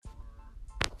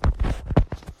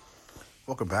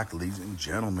Welcome back, ladies and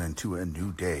gentlemen, to a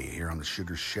new day here on the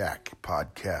Sugar Shack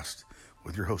podcast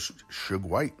with your host, Suge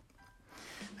White.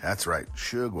 That's right,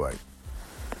 Suge White.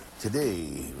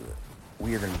 Today,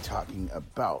 we are going to be talking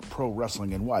about pro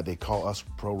wrestling and why they call us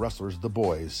pro wrestlers the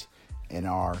boys and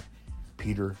our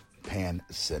Peter Pan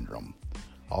syndrome.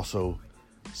 Also,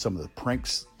 some of the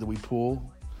pranks that we pull,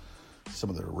 some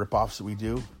of the rip-offs that we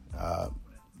do.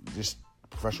 Just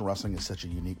professional wrestling is such a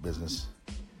unique business.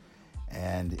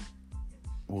 And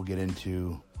we'll get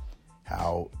into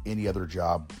how any other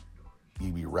job,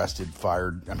 you'd be arrested,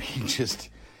 fired. I mean, just,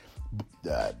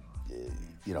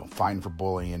 fined for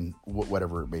bullying,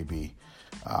 whatever it may be.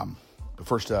 But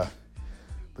first,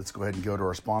 let's go ahead and go to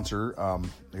our sponsor. I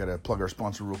got to plug our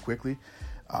sponsor real quickly.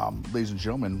 Ladies and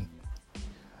gentlemen,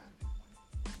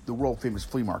 the world famous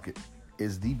flea market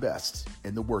is the best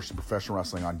and the worst in professional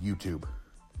wrestling on YouTube.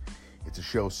 It's a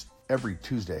show every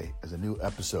Tuesday as a new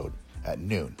episode at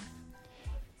noon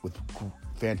with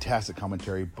fantastic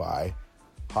commentary by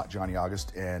Hot Johnny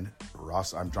August and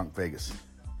Ross I'm Drunk Vegas.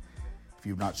 If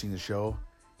you've not seen the show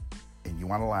and you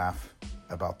want to laugh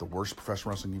about the worst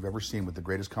professional wrestling you've ever seen with the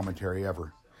greatest commentary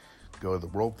ever, go to the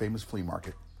world famous flea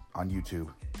market on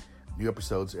YouTube. New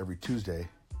episodes every Tuesday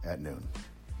at noon.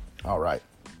 All right.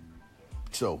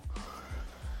 So,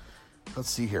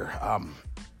 let's see here.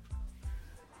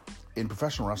 In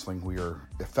professional wrestling, we are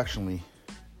affectionately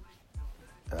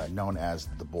known as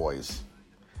the boys.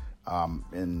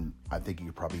 And I think you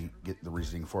could probably get the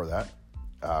reasoning for that.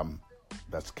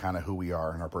 That's kind of who we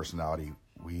are in our personality.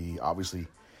 We obviously,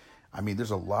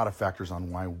 there's a lot of factors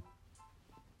on why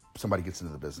somebody gets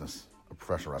into the business of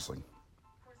professional wrestling.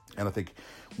 And I think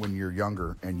when you're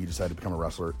younger and you decide to become a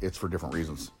wrestler, it's for different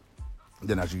reasons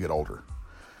than as you get older.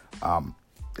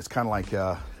 It's kind of like,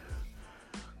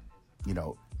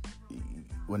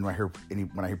 when I hear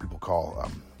people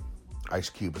call Ice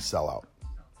Cube a sellout,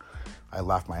 I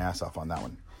laughed my ass off on that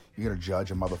one. You're going to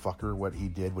judge a motherfucker what he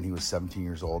did when he was 17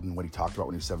 years old and what he talked about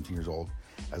when he was 17 years old,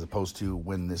 as opposed to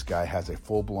when this guy has a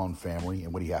full-blown family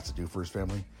and what he has to do for his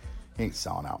family. He ain't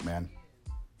selling out, man.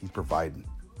 He's providing.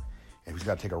 If he's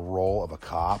got to take a role of a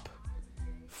cop,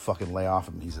 fucking lay off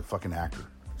him. He's a fucking actor.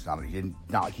 It's not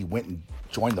like he went and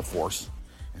joined the force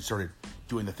and started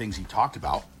doing the things he talked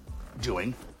about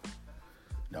doing.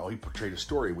 No, he portrayed a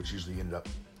story which usually ended up,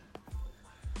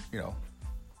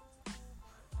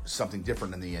 something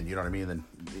different in the end. You know what I mean? Then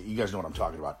you guys know what I'm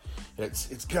talking about.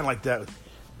 It's kind of like that.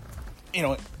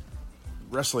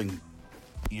 Wrestling.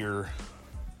 You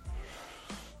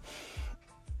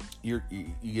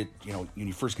get when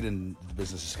you first get into the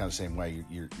business, it's kind of the same way.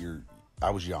 I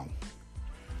was young,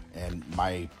 and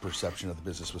my perception of the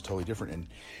business was totally different.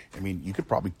 And you could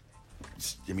probably.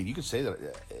 You could say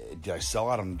that, did I sell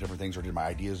out on different things or did my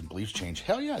ideas and beliefs change?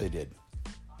 Hell yeah, they did.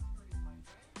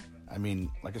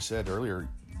 Like I said earlier,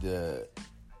 the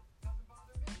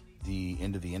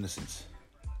End of the Innocence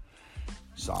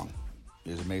song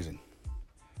is amazing.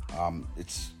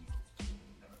 It's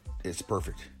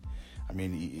perfect.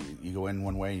 You go in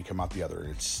one way and you come out the other.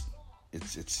 It's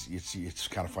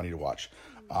kind of funny to watch.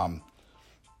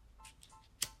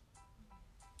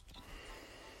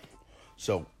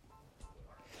 So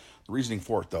the reasoning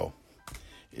for it, though,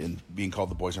 in being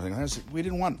called the boys and everything, is we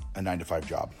didn't want a 9-to-5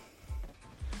 job.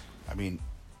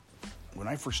 When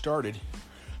I first started,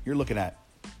 you're looking at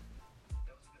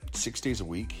 6 days a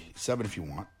week, 7 if you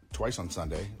want, twice on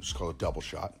Sunday, which is called a double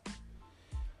shot,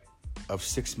 of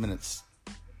 6 minutes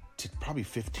to probably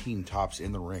 15 tops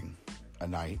in the ring a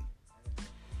night,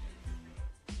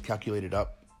 calculated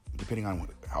up, depending on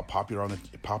how popular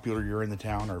you're in the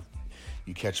town, or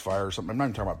you catch fire or something. I'm not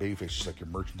even talking about babyface, just like your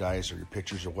merchandise or your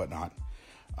pictures or whatnot.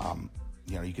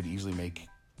 You could easily make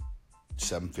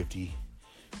 $750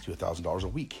 to $1,000 a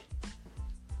week.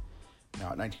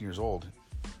 Now, at 19 years old,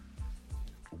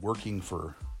 working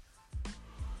for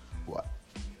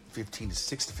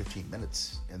 6 to 15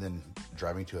 minutes, and then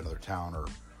driving to another town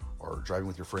or driving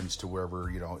with your friends to wherever,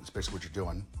 it's basically what you're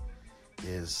doing,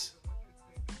 is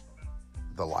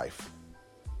the life.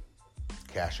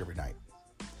 Cash every night.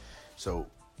 So,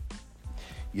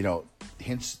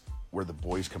 hence where the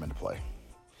boys come into play.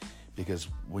 Because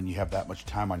when you have that much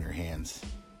time on your hands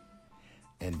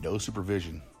and no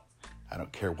supervision, I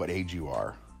don't care what age you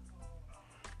are.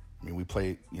 We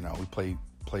play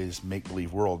this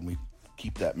make-believe world, and we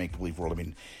keep that make-believe world.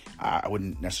 I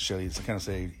wouldn't necessarily kind of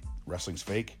say wrestling's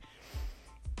fake.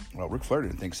 Well, Ric Flair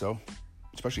didn't think so,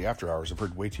 especially after hours. I've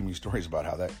heard way too many stories about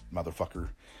how that motherfucker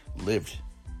lived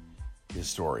his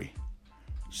story.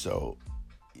 So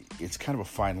it's kind of a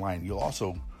fine line.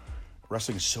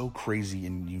 Wrestling is so crazy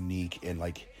and unique, and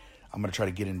I'm going to try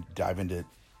to dive into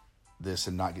this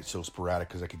and not get so sporadic,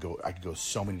 because I could go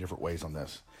so many different ways on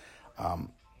this,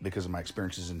 because of my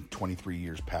experiences in 23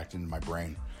 years packed into my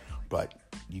brain. But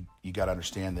you got to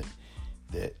understand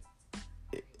that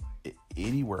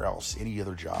anywhere else, any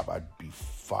other job, I'd be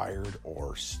fired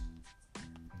or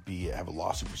have a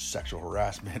lawsuit for sexual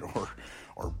harassment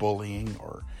or bullying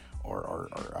or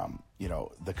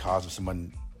the cause of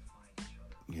someone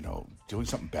doing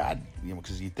something bad,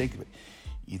 because you think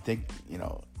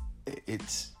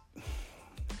it's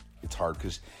hard,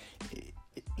 because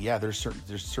there's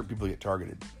certain people who get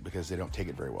targeted because they don't take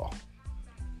it very well,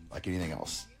 like anything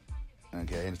else.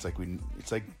 Okay, and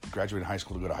it's like graduating high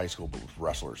school to go to high school, but with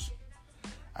wrestlers.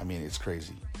 I mean, it's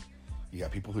crazy. You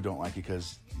got people who don't like you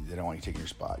because they don't want you taking your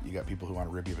spot. You got people who want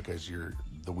to rib you because you're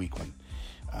the weak one.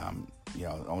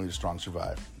 Only the strong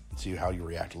survive. See how you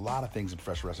react. A lot of things in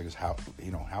professional wrestling is how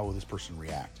will this person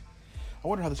react? I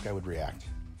wonder how this guy would react.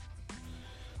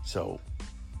 So,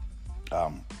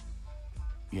 some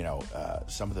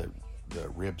of the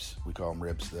ribs, we call them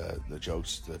ribs, the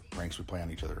jokes, the pranks we play on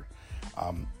each other.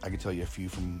 I can tell you a few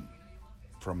from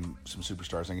some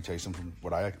superstars. I can tell you some from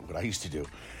what I used to do.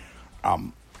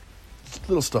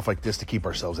 Little stuff like this to keep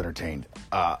ourselves entertained.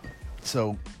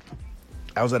 So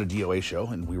I was at a DOA show,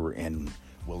 and we were in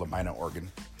Willamina,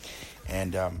 Oregon,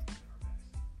 and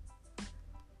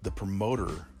the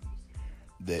promoter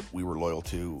that we were loyal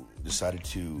to decided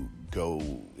to go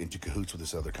into cahoots with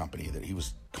this other company that he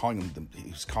was calling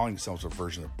themselves a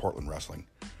version of Portland Wrestling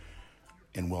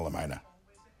in Willamina.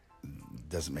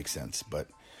 Doesn't make sense, but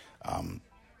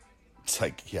it's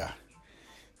like, yeah,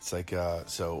 it's like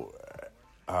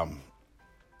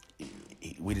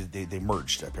they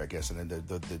merged, I guess, and then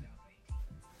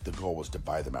the goal was to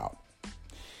buy them out,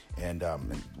 and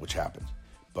which happened.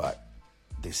 But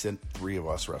they sent 3 of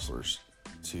us wrestlers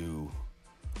to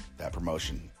that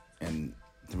promotion, and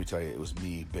let me tell you, it was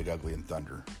me, Big Ugly, and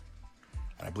Thunder,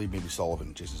 and I believe maybe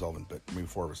Jason Sullivan, but maybe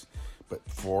 4 of us, but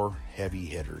 4 heavy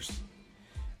hitters,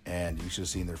 and you should have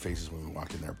seen their faces when we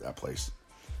walked in there, that place.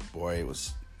 Boy,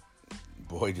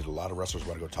 did a lot of wrestlers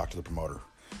want to go talk to the promoter.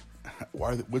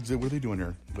 What are they doing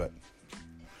here? But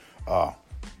one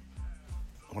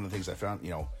of the things I found,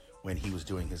 when he was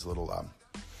doing his little,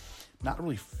 not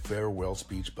really farewell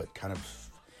speech, but kind of,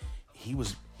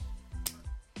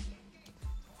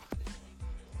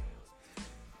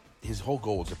 his whole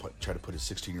goal was to try to put his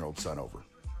 16-year-old son over,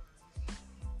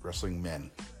 wrestling men.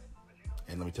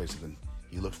 And let me tell you something,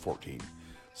 he looked 14.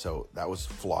 So that was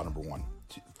flaw number 1.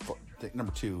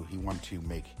 Number 2, he wanted to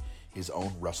make his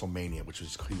own WrestleMania, which he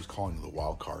was calling the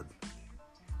Wild Card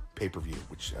pay-per-view,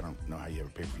 which I don't know how you have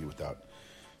a pay-per-view without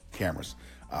cameras.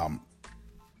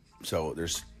 So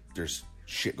there's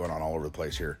shit going on all over the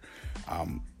place here.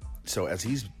 So as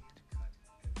he's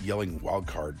yelling Wild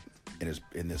Card in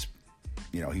this,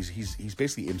 he's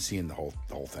basically emceeing the whole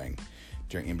thing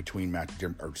in between matches,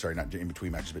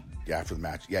 but after the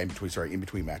match. Yeah, in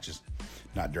between matches,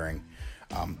 not during.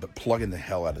 But plugging the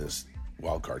hell out of this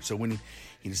Wild Card. So when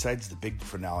he decides the big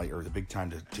finale or the big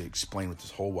time to explain what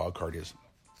this whole Wild Card is,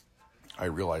 I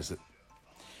realized that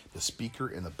the speaker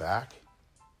in the back,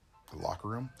 the locker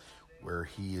room, where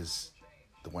he is,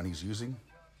 the one he's using,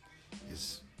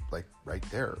 is like right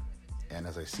there. And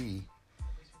as I see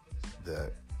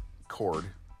the cord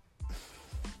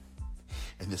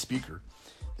and the speaker,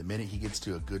 the minute he gets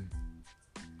to a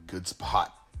good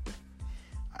spot,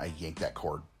 I yank that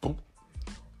cord, boom,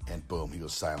 and boom, he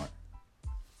goes silent.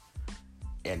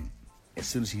 And as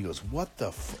soon as he goes, what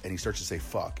the and he starts to say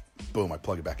fuck, boom, I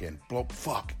plug it back in, blow,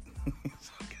 fuck.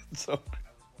 So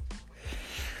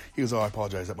he goes, I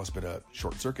apologize, that must have been a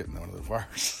short circuit in one of the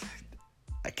wires.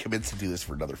 I commenced to do this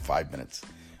for another 5 minutes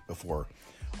before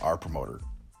our promoter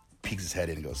peeks his head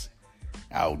in and goes,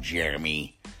 oh,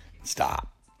 Jeremy, stop.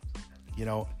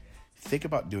 Think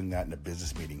about doing that in a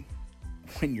business meeting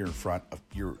when you're in front of,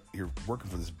 you're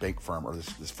working for this bank firm or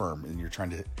this firm, and you're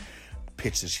trying to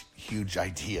pitch this huge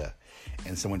idea,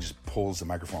 and someone just pulls the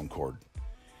microphone cord.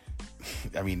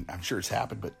 I mean, I'm sure it's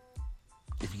happened, but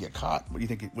if you get caught, what do you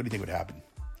think would happen?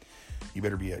 You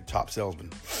better be a top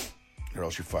salesman, or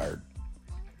else you're fired.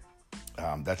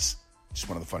 That's just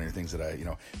one of the funnier things that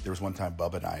there was one time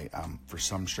Bubba and I, for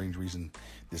some strange reason,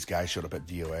 this guy showed up at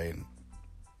DOA, and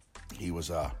he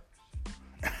was,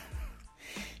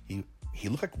 he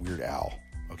looked like Weird Al,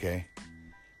 okay?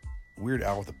 Weird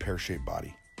Al with a pear-shaped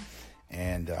body.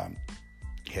 And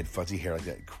he had fuzzy hair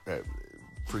like that,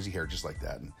 frizzy hair just like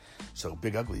that. And so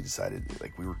Big Ugly decided,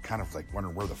 we were kind of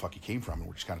wondering where the fuck he came from. And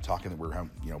we're just kind of talking that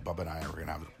Bubba and I are going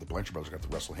to have, the Blanchard brothers are going to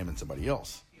have to wrestle him and somebody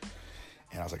else.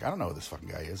 And I was like, I don't know who this fucking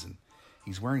guy is. And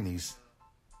he's wearing these,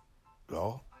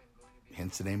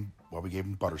 hence the name, why we gave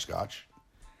him Butterscotch,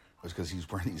 was because he was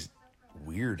wearing these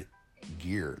weird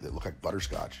gear that looked like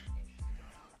butterscotch.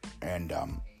 And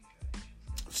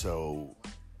so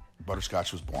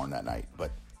Butterscotch was born that night.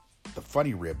 But the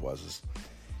funny rib was,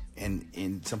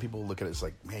 and some people look at it as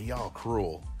like, man, y'all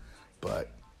cruel.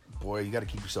 But boy, you got to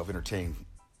keep yourself entertained.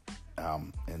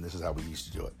 And this is how we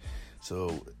used to do it.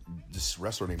 So this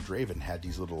wrestler named Draven had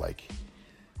these little like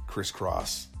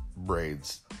crisscross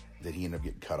braids that he ended up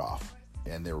getting cut off.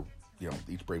 And they were,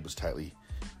 each braid was tightly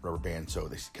rubber band, so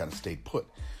they kind of stayed put.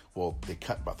 Well, they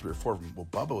cut about 3 or 4 of them. Well,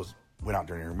 Bubba went out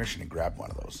during intermission and grabbed one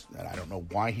of those. And I don't know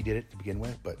why he did it to begin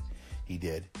with, but he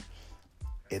did.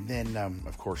 And then,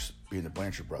 of course, being the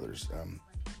Blanchard brothers,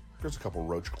 there's a couple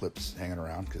roach clips hanging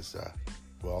around because,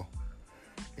 well,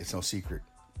 it's no secret.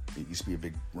 It used to be a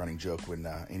big running joke when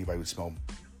anybody would smell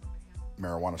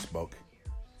marijuana smoke,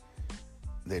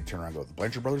 they'd turn around and go, the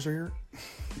Blanchard brothers are here?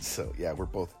 So, yeah, we're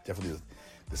both definitely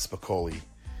the Spicoli.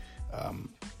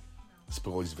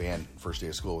 Spicoli's van, first day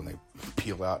of school, and they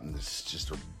peel out, and it's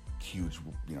just a huge,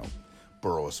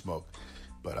 burrow of smoke.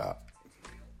 But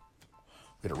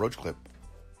we had a roach clip,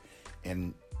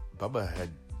 and Bubba had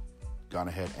gone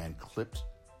ahead and clipped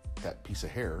that piece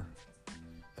of hair,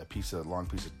 long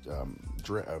piece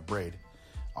of braid,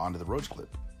 onto the roach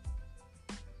clip,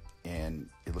 and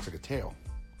it looks like a tail.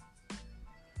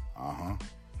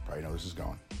 Probably know where this is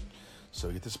going. So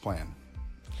we get this plan.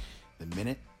 The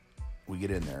minute we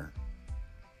get in there,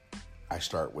 I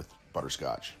start with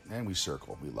Butterscotch, and we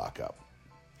circle. We lock up.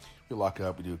 We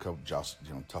do a couple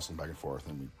tussling back and forth,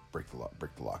 and we break the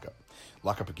lock up.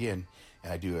 Lock up again,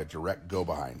 and I do a direct go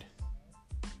behind,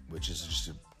 which is just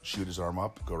to shoot his arm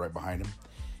up, go right behind him,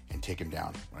 and take him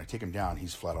down. When I take him down,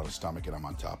 he's flat on his stomach, and I'm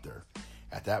on top there.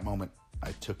 At that moment,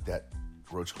 I took that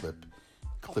roach clip,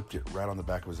 clipped it right on the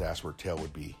back of his ass where tail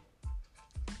would be,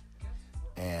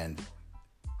 and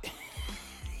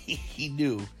he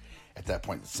knew at that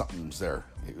point that something was there.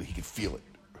 He could feel it,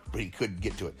 but he couldn't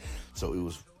get to it. So it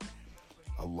was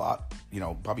a lot.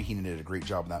 Bobby Heenan did a great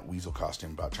job in that weasel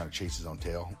costume about trying to chase his own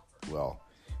tail. Well,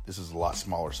 this is a lot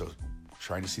smaller, so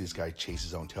trying to see this guy chase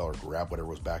his own tail or grab whatever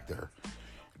was back there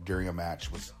during a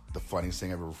match was the funniest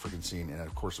thing I've ever freaking seen. And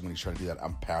of course, when he's trying to do that,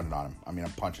 I'm pounding on him. I mean,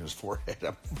 I'm punching his forehead.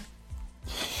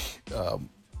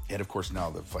 And of course, now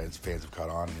the fans have caught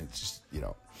on, and it's just,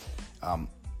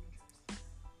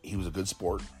 he was a good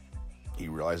sport. He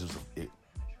realizes it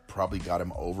probably got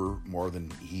him over more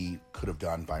than he could have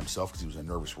done by himself because he was a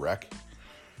nervous wreck.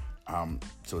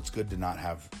 So it's good to not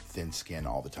have thin skin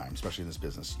all the time, especially in this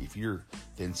business. If you're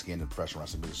thin-skinned in professional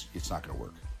wrestling business, it's not going to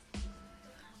work.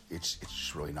 It's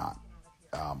just really not.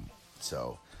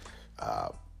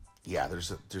 Yeah,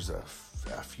 there's a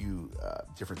few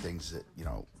different things that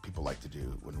people like to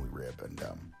do when we rib, and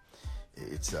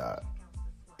it's a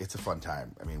fun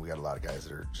time. I mean, we got a lot of guys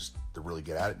that are they're really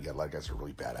good at it. You got a lot of guys that are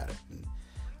really bad at it, and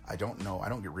I don't know. I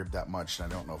don't get ribbed that much,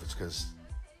 and I don't know if it's because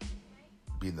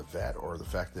being the vet or the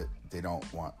fact that they don't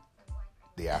want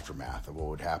the aftermath of what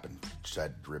would happen.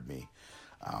 Decided to rib me.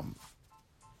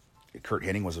 Kurt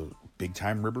Hennig was a big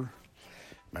time ribber.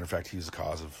 Matter of fact, he was the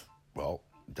cause of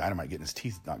Dynamite getting his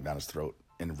teeth knocked down his throat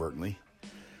inadvertently.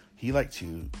 He liked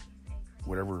to,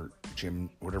 whatever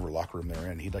locker room they're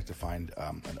in, he'd like to find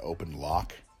an open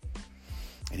lock,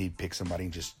 and he'd pick somebody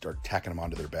and just start tacking them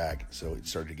onto their bag. So it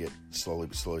started to get slowly,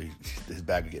 his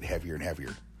bag would get heavier and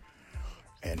heavier.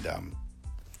 And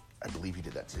I believe he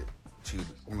did that to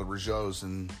one of the Rougeaus,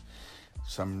 and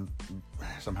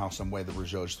somehow, some way, the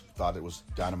Rougeaus thought it was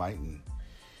Dynamite, and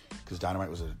because Dynamite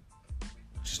was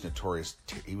just notorious.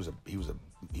 He was a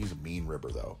mean ribber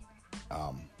though.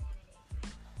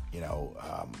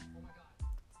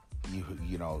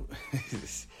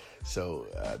 So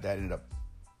that ended up,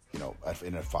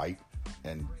 in a fight,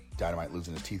 and Dynamite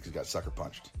losing his teeth because he got sucker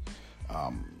punched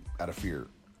out of fear.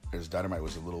 Because Dynamite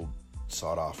was a little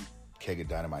sawed off keg of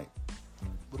dynamite,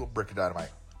 little brick of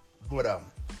dynamite. But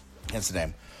hence the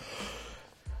name.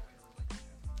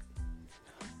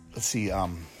 Let's see.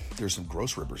 There's some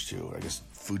gross ribbers too. I guess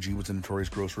Fuji was a notorious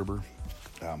gross ribber,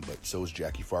 but so was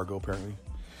Jackie Fargo apparently.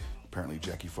 Apparently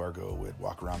Jackie Fargo would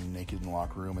walk around naked in the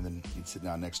locker room, and then he'd sit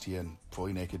down next to you and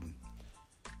fully naked and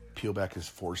peel back his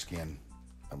foreskin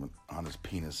on his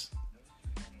penis,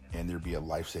 and there'd be a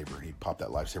lifesaver, and he'd pop that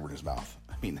lifesaver in his mouth.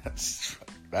 I mean,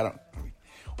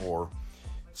 or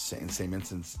in the same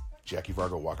instance, Jackie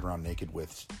Fargo walking around naked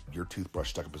with your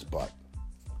toothbrush stuck up his butt.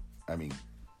 I mean,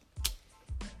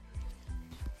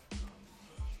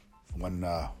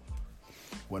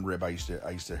 one rib I used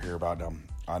to hear about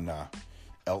on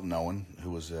Elton Owen, who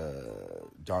was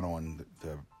Don Owen,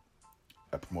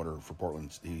 a promoter for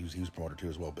Portland. He was a promoter too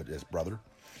as well, but his brother.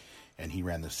 and he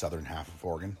ran the southern half of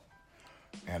Oregon.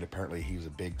 And apparently he was a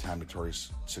big-time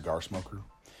notorious cigar smoker.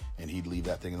 And he'd leave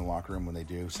that thing in the locker room when they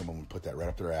do. Someone would put that right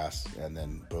up their ass, and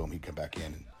then boom, he'd come back in.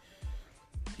 And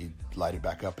he'd light it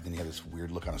back up, and then he had this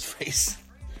weird look on his face.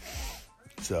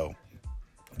 So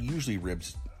usually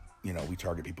ribs, we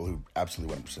target people who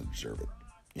absolutely 100% deserve it,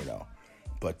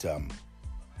 But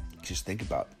just think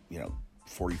about,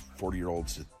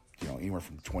 40-year-olds, anywhere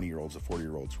from 20-year-olds to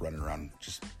 40-year-olds running around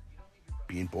just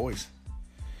being boys.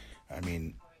 I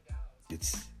mean,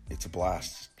 it's a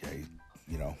blast, okay?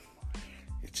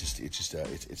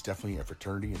 It's definitely a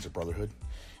fraternity. It's a brotherhood.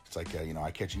 It's like,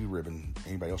 I catch you ribbing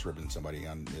anybody else ribbing somebody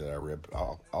on that I rib,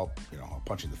 I'll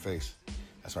punch you in the face.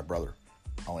 That's my brother.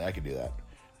 Only I can do that.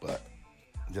 But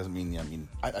it doesn't mean,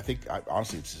 I think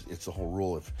honestly, it's the whole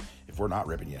rule. If we're not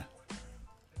ribbing you,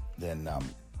 then I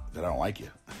don't like you,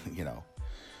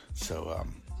 So,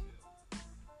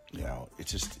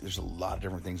 it's just, there's a lot of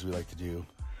different things we like to do,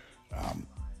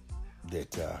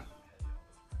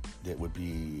 that would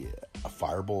be a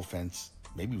fireable offense,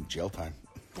 maybe even jail time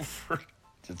for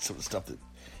some of the stuff that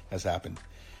has happened.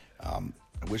 I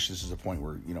wish this is a point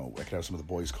where, I could have some of the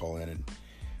boys call in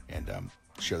and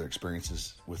share their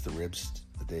experiences with the ribs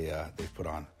that they've put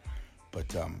on.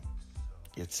 But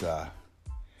it's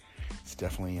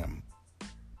definitely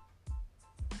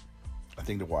a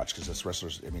thing to watch, because us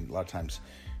wrestlers, a lot of times,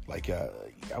 like I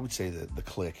would say that the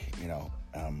Clique,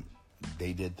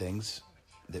 they did things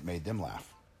that made them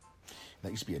laugh. And that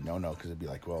used to be a no-no, because it'd be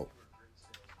like, well,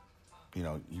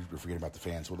 you're forgetting about the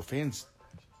fans. Well, the fans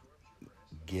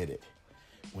get it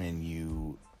when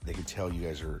they can tell you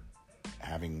guys are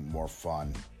having more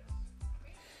fun.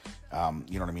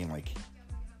 You know what I mean? Like,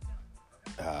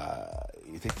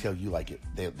 if they tell you like it,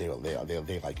 they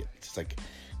like it. It's like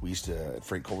we used to, at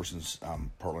Frank Culverson's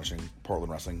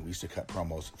Portland Wrestling, we used to cut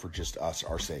promos for just us,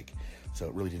 our sake. So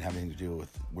it really didn't have anything to do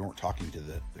with, we weren't talking to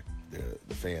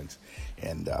the fans,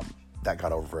 and that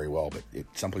got over very well. But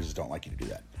some places don't like you to do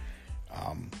that.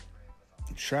 I'm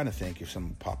trying to think if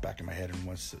something popped back in my head and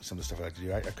what's some of the stuff I like to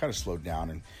do. I've kind of slowed down,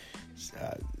 and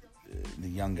the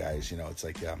young guys, it's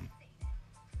like,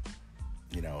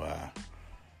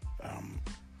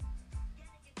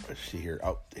 let's see here.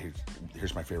 Oh,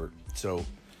 here's my favorite. So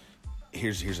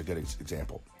here's a good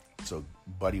example. So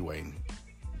Buddy Wayne,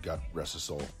 God rest his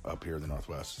soul, up here in the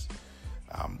Northwest.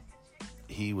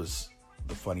 He was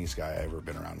the funniest guy I ever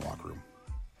been around in the locker room.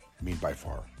 By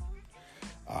far.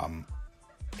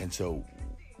 And so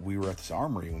we were at this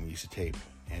armory when we used to tape,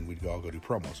 and we'd all go do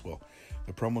promos. Well,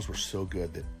 the promos were so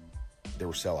good that there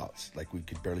were sellouts. Like, we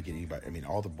could barely get anybody.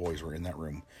 All the boys were in that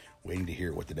room waiting to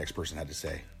hear what the next person had to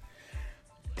say.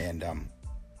 And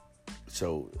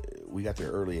so we got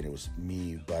there early, and it was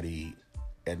me, Buddy,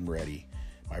 Ed Moretti,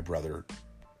 my brother,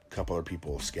 a couple other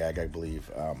people, Skag, I believe,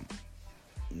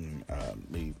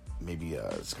 maybe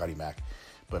Scotty Mack.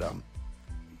 But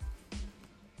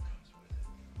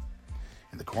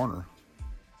in the corner,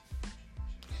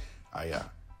 I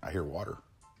hear water.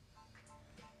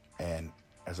 And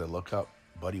as I look up,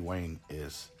 Buddy Wayne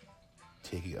is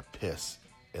taking a piss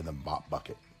in the mop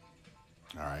bucket.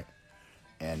 All right.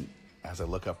 And as I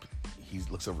look up, he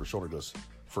looks over his shoulder and goes,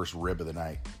 "First rib of the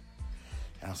night."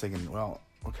 And I was thinking, well,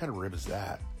 what kind of rib is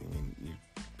that? You're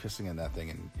pissing in that thing,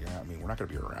 and we're not going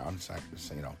to be around. It's not,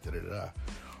 da-da-da-da.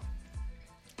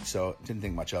 So didn't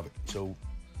think much of it. So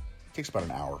it takes about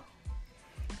an hour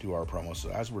to do our promo. So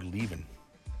as we're leaving,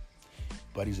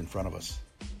 Buddy's in front of us,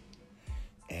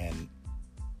 and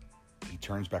he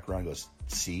turns back around and goes,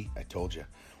 "See, I told you."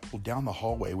 Well, down the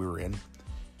hallway we were in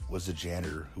was the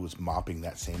janitor who was mopping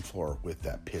that same floor with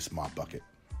that piss mop bucket.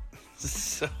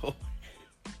 So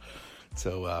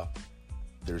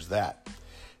there's that.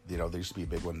 There used to be a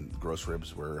big one, gross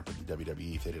ribs, where up in the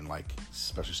WWE, if they didn't like,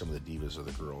 especially some of the divas or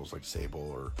the girls like Sable,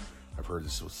 or I've heard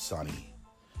this with Sunny,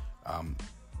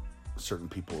 certain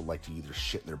people like to either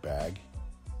shit in their bag.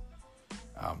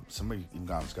 Somebody even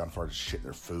has gone far to shit in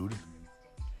their food.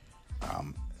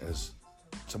 As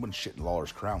someone shit in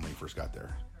Lawler's Crown when he first got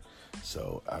there.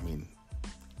 So,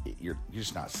 you're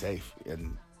just not safe.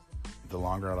 And the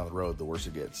longer out on the road, the worse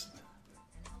it gets.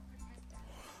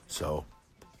 So,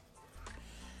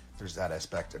 there's that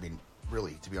aspect.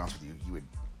 Really, to be honest with you,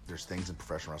 there's things in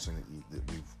professional wrestling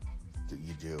that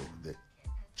you do that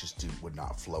just would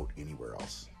not float anywhere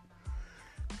else.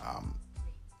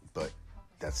 But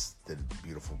that's the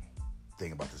beautiful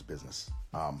thing about this business.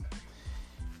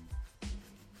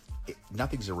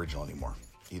 Nothing's original anymore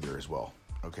either, as well.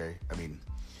 Okay,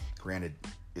 granted,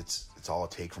 it's all a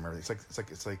take from everything.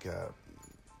 It's like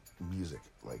music.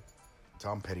 Like,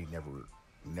 Tom Petty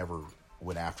never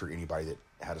went after anybody that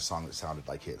had a song that sounded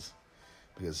like his,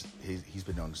 because he's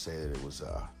been known to say that it was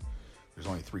there's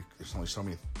only so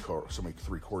many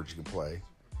three chords you can play,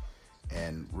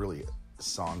 and really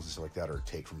songs and stuff like that are a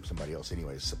take from somebody else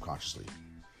anyways, subconsciously.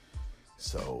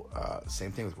 So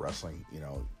same thing with wrestling. You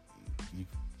know, you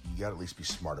got to at least be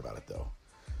smart about it though.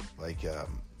 Like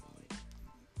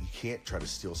you can't try to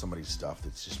steal somebody's stuff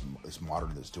it's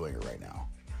modern that's doing it right now.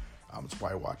 It's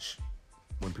why I watch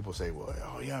when people say, "Well,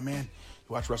 oh yeah, man,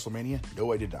 you watch WrestleMania?"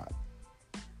 No, I did not.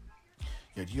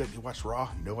 You know, you watch Raw?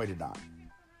 No, I did not.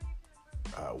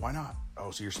 Why not?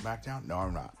 Oh, so you're SmackDown? No,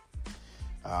 I'm not.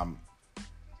 I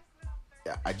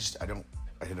don't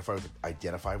identify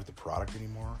with the product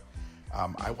anymore.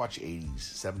 I watch 80s,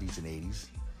 70s, and 80s,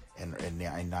 and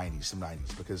 90s, some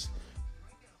 90s, because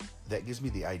that gives me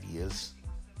the ideas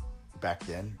back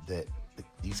then that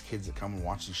these kids that come and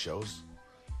watch these shows,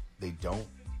 they don't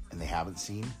and they haven't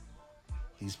seen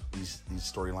these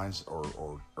storylines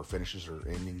or finishes or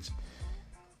endings,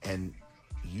 and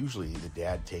usually the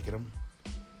dad taking them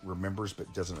remembers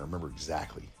but doesn't remember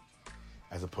exactly,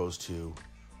 as opposed to,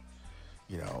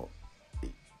 you know,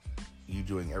 you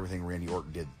doing everything Randy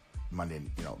Orton did Monday,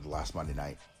 you know, the last Monday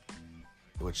night,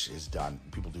 which is done.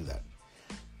 People do that.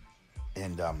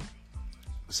 And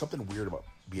something weird about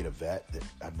being a vet that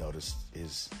I've noticed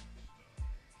is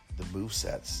the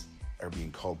movesets are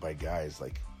being called by guys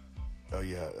like, oh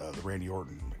yeah, the Randy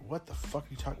Orton. What the fuck are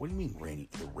you talking? What do you mean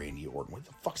the Randy Orton? What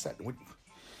the fuck's that? What,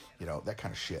 you know, that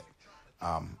kind of shit.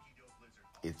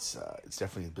 It's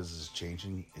definitely, the business is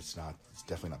changing. It's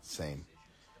definitely not the same.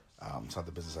 It's not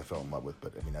the business I fell in love with,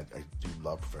 but I mean, I do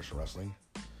love professional wrestling.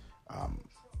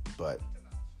 But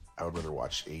I would rather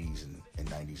watch 80s and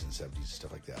 90s and 70s and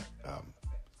stuff like that.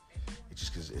 It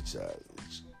just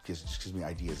gives me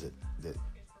ideas that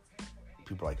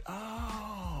people are like,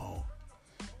 oh,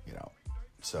 you know.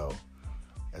 So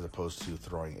as opposed to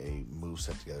throwing a move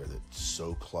set together that's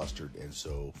so clustered and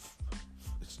so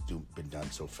it's been done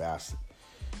so fast,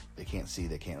 they can't see,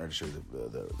 they can't register,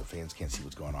 the fans can't see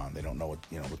what's going on. They don't know what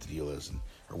the deal is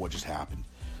or what just happened.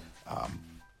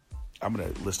 I'm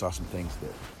going to list off some things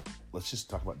that, let's just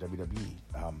talk about WWE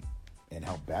and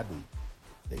how badly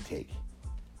they take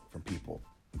from people.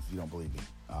 If you don't believe me,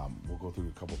 we'll go through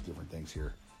a couple of different things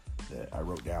here that I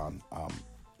wrote down,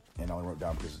 and I only wrote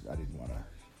down because I didn't want to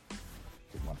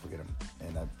forget them.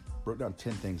 And I wrote down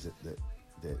 10 things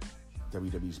that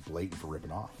WWE's blatant for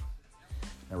ripping off.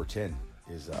 Number 10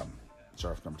 is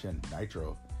number 10.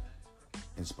 Nitro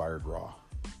inspired Raw.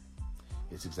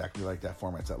 It's exactly like that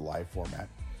format. It's that live format,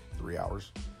 3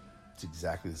 hours. It's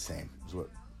exactly the same as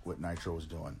what Nitro was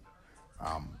doing,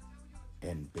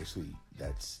 and basically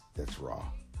that's Raw.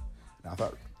 Now I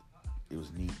thought it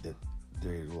was neat that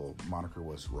their little moniker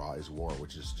was Raw is War,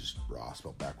 which is just Raw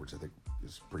spelled backwards. I think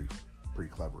is pretty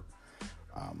clever.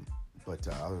 But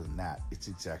other than that, it's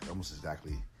almost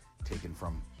exactly taken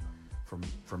from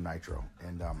Nitro,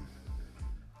 and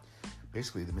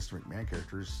basically the Mr. McMahon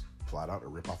character is flat out a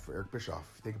ripoff for Eric Bischoff.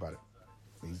 If you think about it,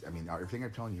 everything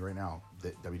I'm telling you right now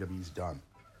that WWE's done,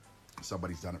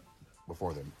 somebody's done it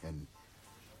before them, and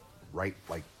right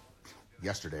like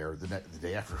yesterday or the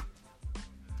day after,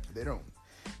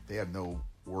 they have no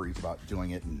worries about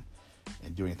doing it and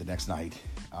doing it the next night,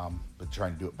 but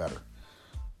trying to do it better.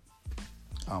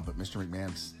 But Mr.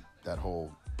 McMahon's that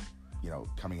whole,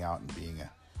 coming out and being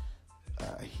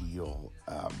a heel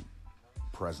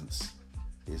presence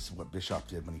is what Bischoff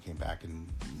did when he came back, and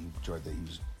he enjoyed that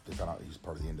they found out he was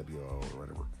part of the NWO or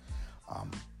whatever.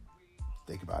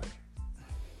 Think about it.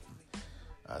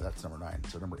 That's number 9.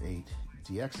 So number 8,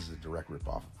 DX is a direct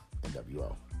ripoff of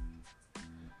NWO.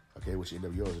 Okay, which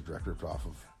NWO is a direct ripoff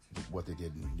of what they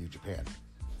did in New Japan.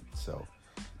 So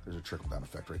there's a trickle-down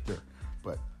effect right there.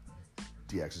 But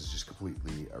DX is just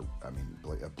completely, a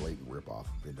blatant ripoff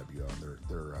of NWO, and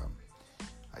they're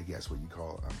I guess what you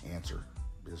call answer,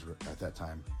 because at that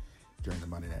time, during the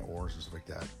Monday Night Wars and stuff like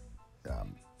that,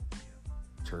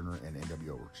 Turner and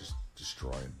NWO were just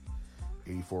destroying.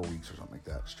 84 weeks or something like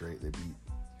that straight. They beat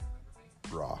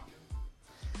Raw.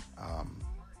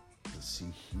 Let's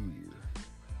see here.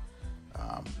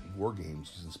 War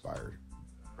Games was inspired,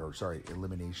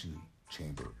 Elimination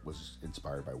Chamber was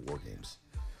inspired by War Games.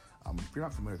 If you're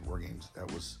not familiar with War Games, that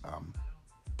was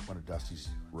one of Dusty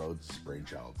Rhodes'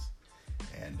 brainchilds.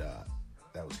 And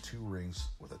that was 2 rings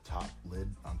with a top lid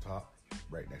on top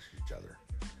right next to each other.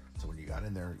 So when you got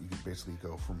in there, you could basically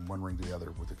go from one ring to the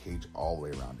other with a cage all the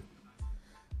way around it.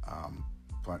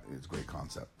 Fun. It's a great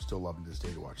concept. Still loving to this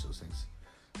day to watch those things.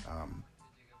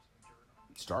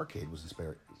 Starrcade was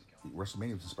inspired.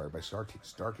 WrestleMania was inspired by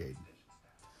Starrcade.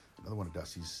 Another one of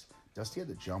Dusty's. Dusty had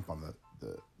to jump on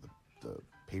the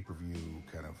pay-per-view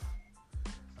kind of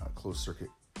closed circuit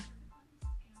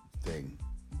thing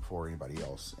before anybody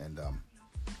else. And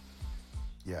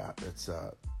it's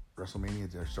WrestleMania.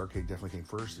 Starrcade definitely came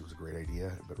first. It was a great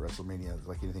idea, but WrestleMania is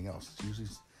like anything else. It's usually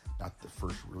not the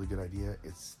first really good idea.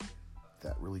 It's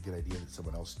that really good idea that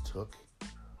someone else took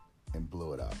and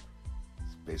blew it up.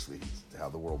 It's basically how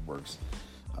the world works.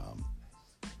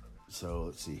 So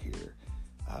let's see here.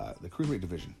 The Cruiserweight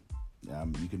division.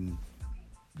 You can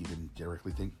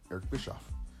directly thank Eric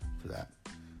Bischoff for that.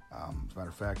 As a matter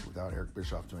of fact, without Eric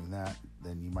Bischoff doing that,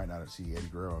 then you might not see Eddie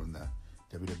Guerrero in the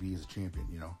WWE as a champion,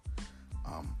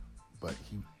 but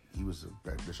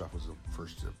Bischoff was the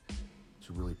first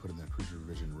to really put in the cruiser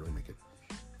division and really make it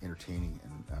entertaining,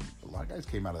 and a lot of guys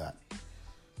came out of that.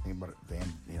 Think about it,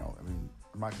 I'm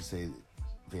not going to say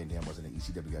Van Dam wasn't an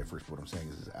ECW guy first, but what I'm saying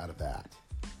is out of that,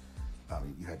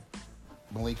 you had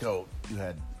Malenko, you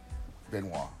had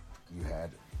Benoit, you had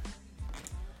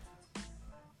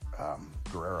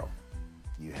Guerrero,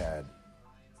 you had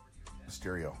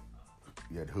Mysterio,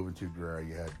 you had Juventud Guerrero,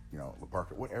 you had La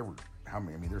Parka, whatever. How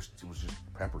many? It was just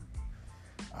peppered.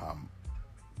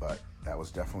 But that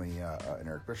was definitely an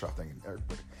Eric Bischoff thing.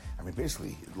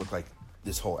 Basically, it looked like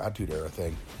this whole Attitude Era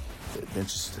thing.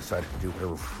 Vince just decided to do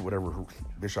whatever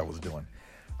Bischoff was doing.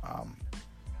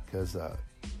 Because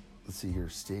let's see here,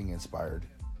 Sting inspired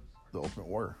the Ultimate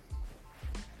Warrior.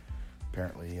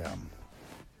 Apparently,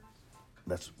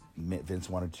 that's Vince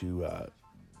wanted to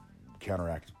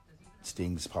counteract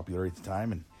Sting's popularity at the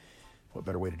time, and what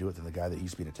better way to do it than the guy that he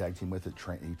used to be in a tag team with? He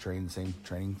trained in the same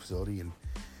training facility, and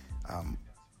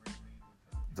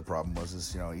the problem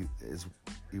was,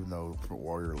 even though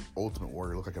Ultimate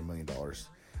Warrior looked like $1 million,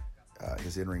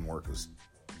 his in-ring work was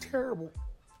terrible.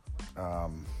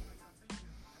 Let's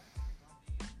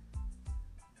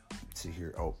see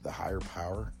here. Oh, the Higher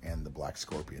Power and the Black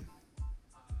Scorpion.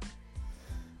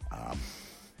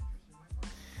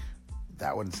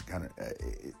 That one's kind of,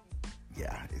 it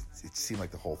seemed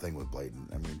like the whole thing was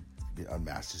blatant.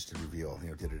 Unmasked just to reveal,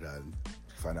 did it, and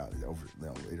find out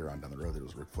later on down the road that it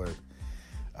was Ric Flair.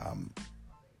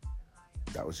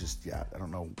 That was just, I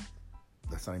don't know.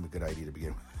 That's not even a good idea to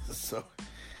begin with. So,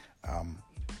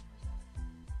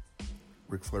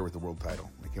 Ric Flair with the world title.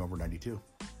 He came over in '92.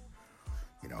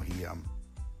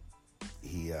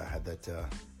 He had that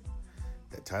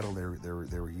title they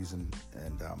were using,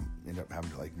 and ended up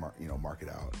having to mark it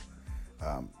out,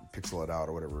 pixel it out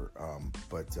or whatever.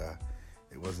 But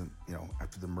it wasn't,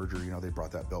 after the merger, they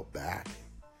brought that belt back.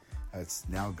 It's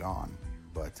now gone,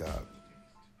 but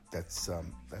that's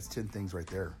 10 things right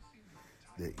there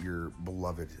that your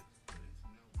beloved,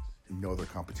 no other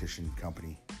competition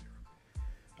company,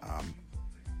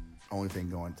 only thing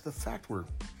going to the fact where,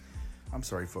 I'm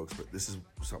sorry folks, but this is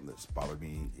something that's bothered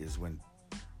me, is when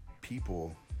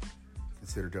people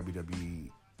consider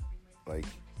WWE like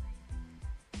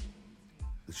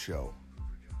the show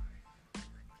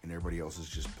and everybody else is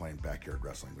just playing backyard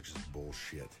wrestling, which is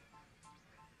bullshit.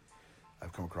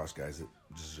 I've come across guys that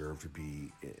deserve to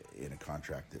be in a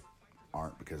contract that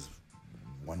aren't, because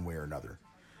one way or another.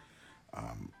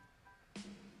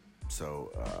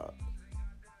 So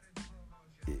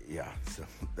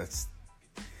that's,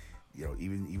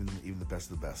 even the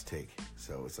best of the best take.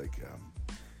 So it's like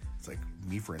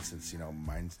me, for instance,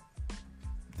 mine's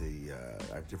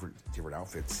I have different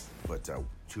outfits, but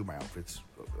two of my outfits,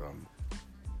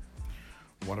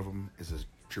 one of them is a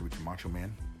tribute to Macho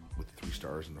Man with the 3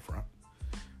 stars in the front.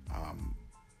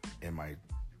 And my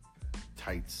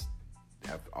tights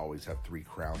always have 3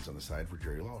 crowns on the side for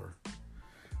Jerry Lawler.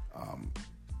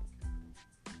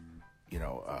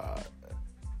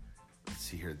 Let's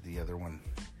see here. The other one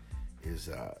is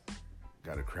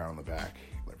got a crown on the back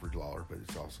like for Lawler, but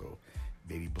it's also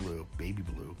baby blue,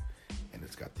 and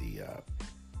it's got the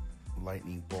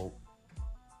lightning bolt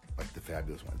like the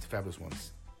Fabulous One. It's Fabulous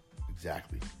Ones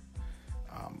exactly.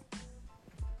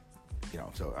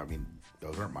 So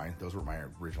those aren't mine. Those were my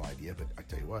original idea. But I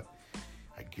tell you what,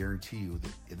 I guarantee you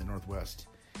that in the Northwest,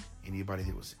 anybody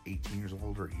that was 18 years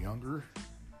old or younger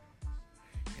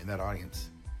in that audience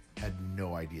had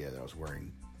no idea that I was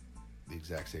wearing the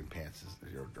exact same pants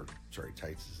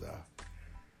tights as the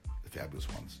Fabulous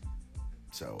Ones.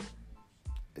 So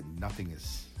nothing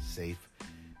is safe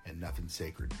and nothing's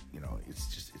sacred.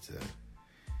 It's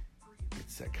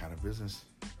that kind of business.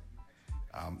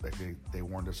 Like they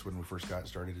warned us when we first got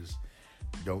started, is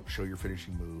don't show your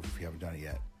finishing move if you haven't done it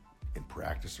yet in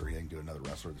practice or anything to another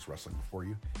wrestler that's wrestling before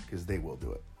you, because they will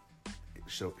do it.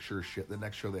 So sure as shit, the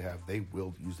next show they have, they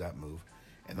will use that move,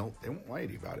 and they won't lie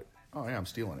to you about it. Oh yeah, I'm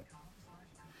stealing it.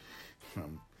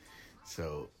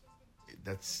 So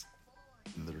it's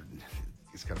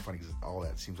kind of funny because all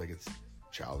that seems like it's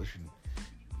childish, and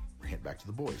hint back to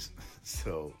the boys.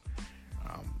 So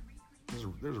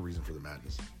there's a reason for the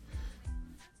madness.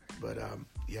 But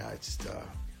yeah, it's a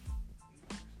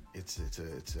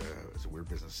weird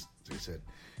business. As I said,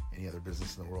 any other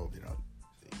business in the world,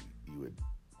 you would,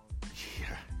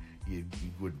 yeah, you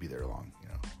wouldn't be there long,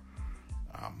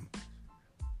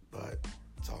 but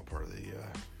it's all part of the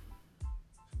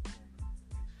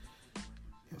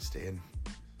staying,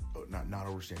 not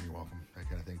overstaying your welcome, that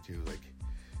kind of thing too. Like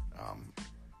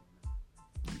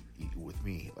with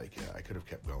me, like I could have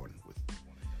kept going with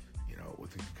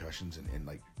the concussions and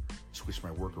like switched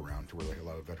my work around to where like a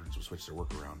lot of veterans will switch their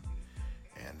work around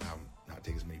and not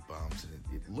take as many bumps, and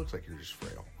it looks like you're just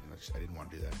frail, and I didn't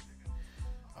want to do that.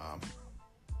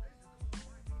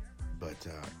 But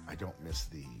I don't miss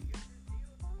the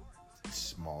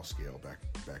small scale back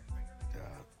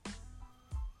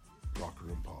locker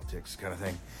room politics kind of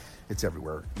thing. It's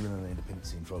everywhere, even in the independent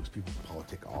scene, folks. People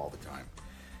politic all the time.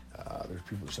 There's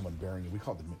people, someone bearing you. We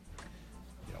call them,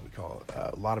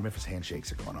 a lot of Memphis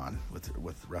handshakes are going on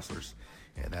with wrestlers,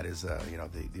 and that is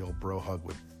the old bro hug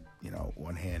with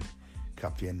one hand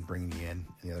cupped in, bringing you in, and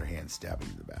the other hand stabbing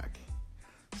you in the back.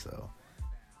 So,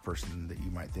 person that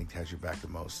you might think has your back the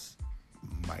most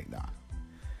might not.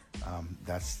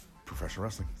 That's professional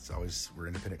wrestling. It's always, we're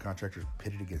independent contractors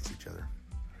pitted against each other.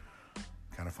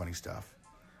 Kind of funny stuff,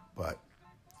 but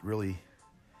really,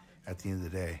 at the end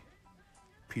of the day,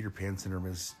 Peter Pan syndrome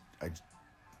is,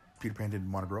 Peter Pan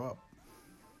didn't want to grow up,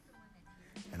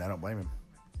 and I don't blame him,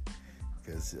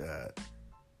 because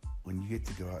when you get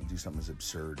to go out and do something as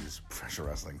absurd as professional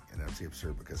wrestling, and I say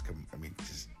absurd because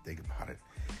just think about it,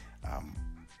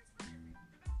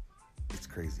 it's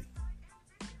crazy.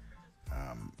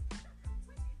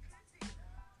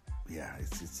 Yeah,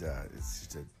 it's just a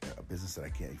business that I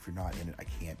can't. If you're not in it, I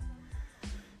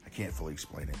can't fully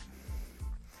explain it.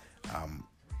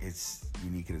 It's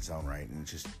unique in its own right, and it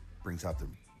just brings out the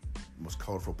most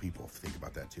colorful people. If you think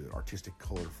about that too, artistic,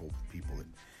 colorful people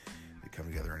that come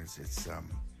together, and it's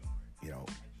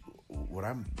what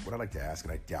I like to ask,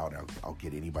 and I doubt I'll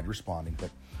get anybody responding,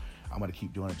 but I'm going to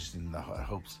keep doing it just in the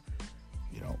hopes,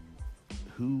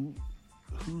 who's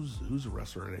a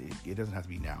wrestler? It doesn't have to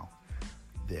be now,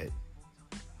 that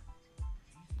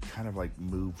kind of like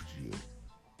moved you,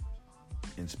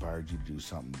 inspired you to do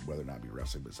something, whether or not be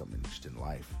wrestling, but something just in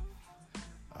life.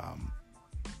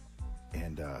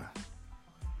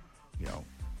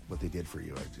 What they did for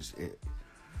you.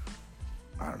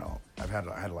 I don't know. I had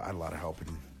a lot of help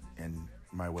in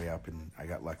my way up, and I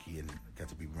got lucky and got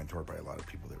to be mentored by a lot of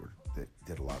people that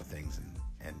did a lot of things,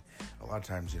 and a lot of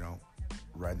times,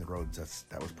 riding the roads,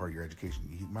 that was part of your education.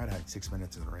 You might have had 6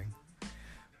 minutes in the ring,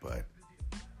 but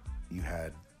you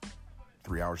had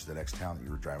 3 hours to the next town that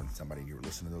you were driving to somebody, and you were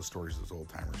listening to those stories, those old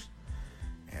timers,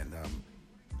 and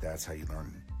that's how you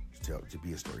learn to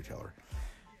be a storyteller.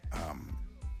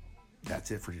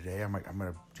 That's it for today. I'm going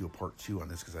to do a part 2 on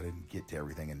this because I didn't get to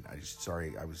everything, and I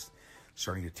was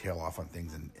starting to tail off on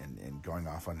things and going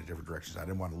off on different directions. I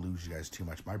didn't want to lose you guys too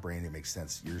much. My brain, it makes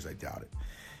sense. Yours, I doubt it.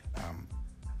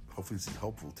 Hopefully this is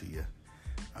helpful to you,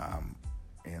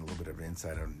 and a little bit of an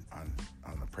insight on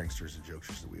the pranksters and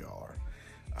jokesters that we all are.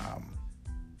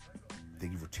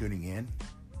 Thank you for tuning in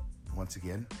once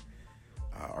again.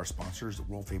 Our sponsor is the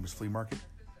world famous Flea Market.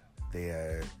 They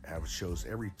have shows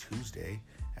every Tuesday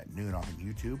at noon on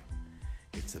YouTube.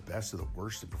 It's the best of the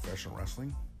worst of professional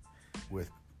wrestling, with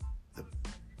the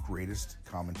greatest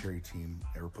commentary team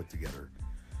ever put together.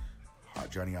 Hot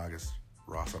Johnny August,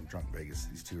 Ross I'm Drunk Vegas.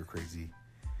 These two are crazy.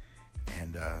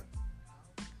 And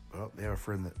they have a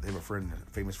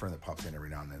famous friend that pops in every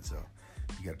now and then, so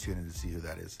you got to tune in to see who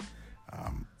that is.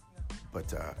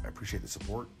 But I appreciate the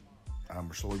support.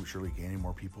 We're slowly but surely gaining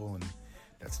more people, and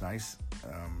that's nice.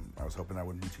 I was hoping I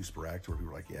wouldn't be too sporadic to where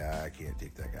people were like, yeah, I can't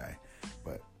take that guy.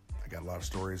 But I got a lot of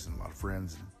stories and a lot of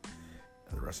friends and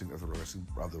the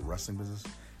wrestling business.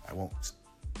 I won't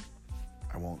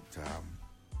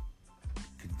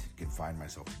confine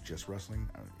myself to just wrestling.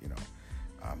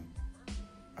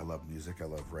 I love music. I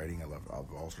love writing. I love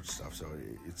all sorts of stuff. So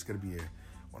it's going to be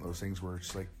one of those things where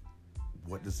it's like,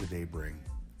 what does the day bring?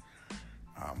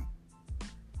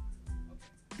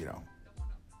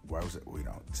 Why was it?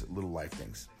 It's little life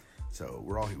things. So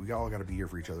we all got to be here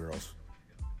for each other, or else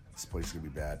this place is gonna be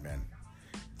bad, man.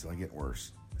 It's only getting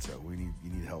worse. So you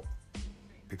need help.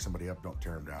 Pick somebody up. Don't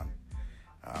tear them down.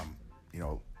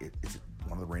 It's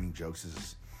one of the reigning jokes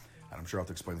is, and I'm sure I'll have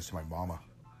to explain this to my mama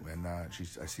when I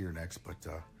see her next. But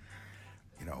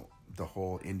the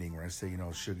whole ending where I say,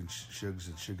 Sugs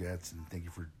and Sugettes, and thank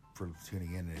you for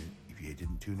tuning in. And if you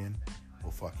didn't tune in,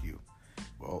 well, fuck you.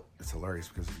 Well, it's hilarious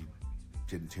because if you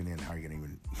didn't tune in, how are you going to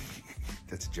even...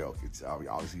 That's a joke. It's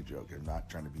obviously a joke. I'm not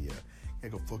trying to be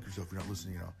go fuck yourself if you're not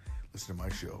listening, listen to my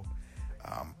show.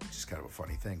 It's just kind of a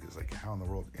funny thing, because, like, how in the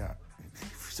world... Yeah.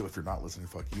 So if you're not listening,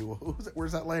 fuck you. Well,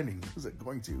 where's that landing? Who's it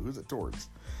going to? Who's it towards?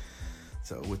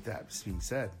 So with that being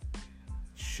said,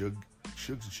 Shugs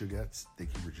and Shugettes,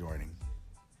 thank you for joining.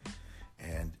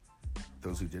 And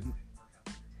those who didn't,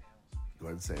 go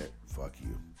ahead and say it. Fuck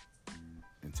you.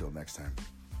 Until next time.